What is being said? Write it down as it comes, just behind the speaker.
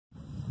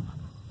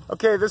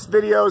Okay, this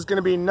video is going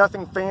to be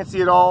nothing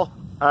fancy at all.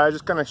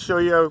 Just going to show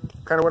you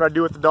kind of what I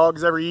do with the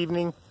dogs every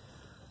evening.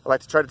 I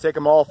like to try to take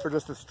them all for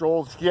just a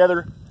stroll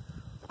together,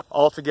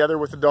 all together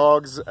with the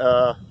dogs,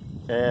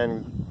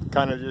 and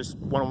kind of just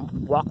want to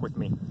walk with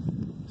me.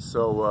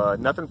 So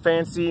nothing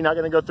fancy, not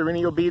going to go through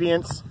any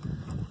obedience,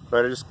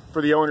 but just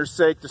for the owner's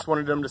sake, just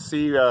wanted them to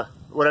see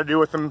what I do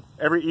with them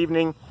every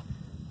evening.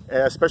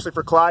 Especially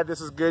for Clyde,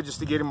 this is good just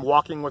to get him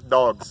walking with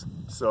dogs.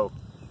 So,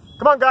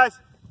 come on guys!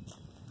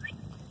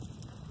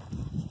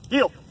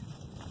 Heel!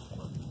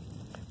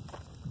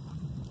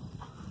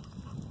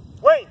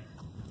 Wayne,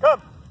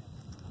 come!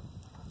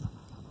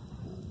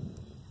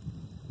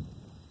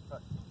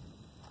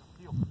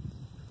 Heel.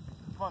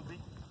 Come on, Zeke.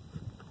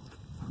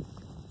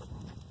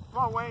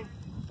 Come on, Wayne.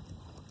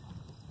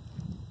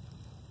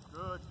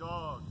 Good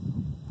dog.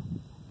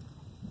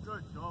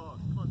 Good dog.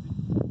 Come on, Zeke.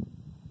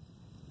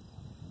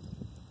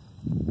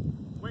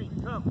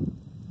 Wayne, come.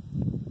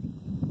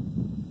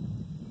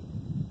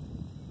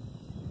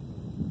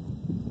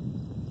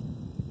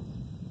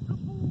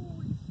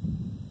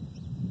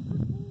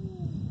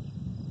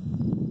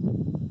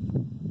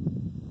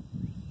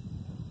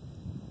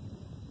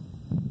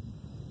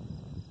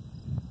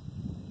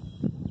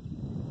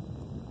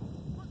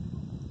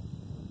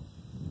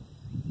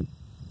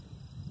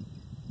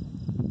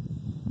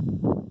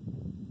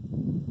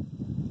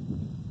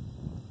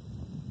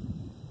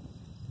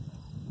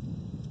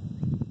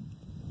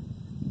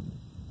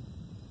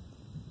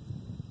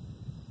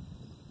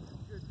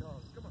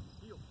 Come on,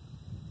 heel.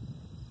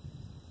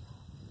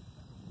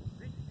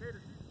 Zeke,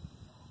 Tater.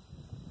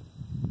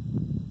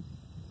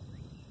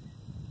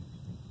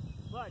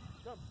 Clyde,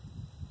 come.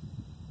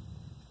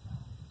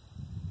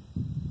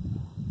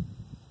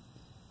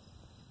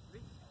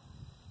 Zeke.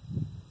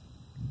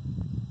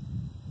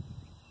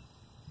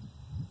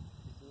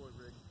 Good boy,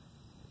 Rick.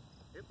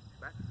 Yep,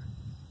 back.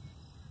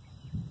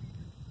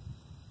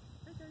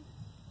 Hey, guys.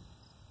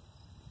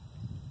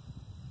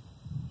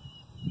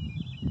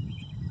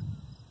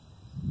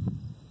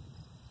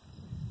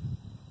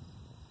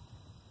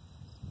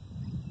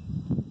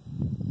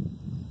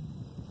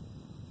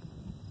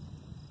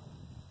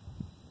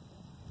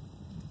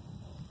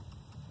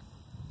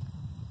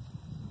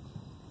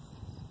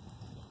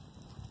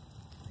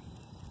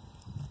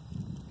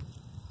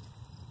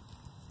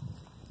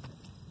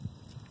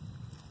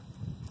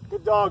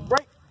 Good dog,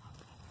 break.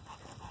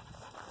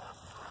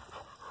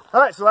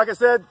 All right, so like I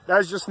said,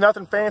 that's just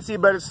nothing fancy,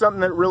 but it's something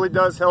that really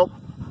does help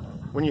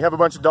when you have a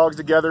bunch of dogs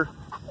together.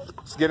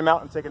 Just get them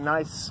out and take a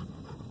nice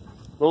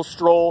little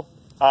stroll.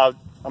 I'm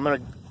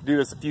gonna do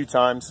this a few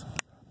times.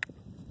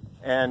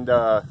 And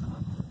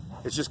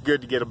it's just good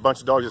to get a bunch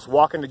of dogs just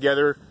walking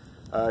together,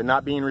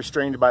 not being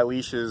restrained by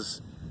leashes,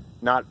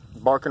 not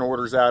barking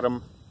orders at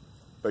them,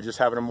 but just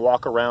having them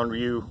walk around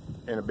you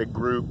in a big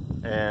group.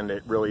 And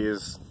it really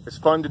is, it's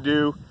fun to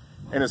do.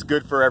 And it's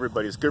good for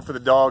everybody. It's good for the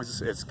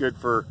dogs. It's good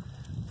for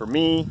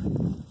me.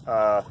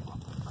 Let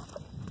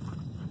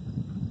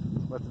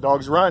the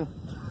dogs run.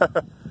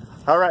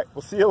 All right,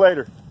 we'll see you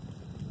later.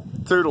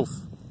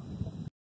 Toodles.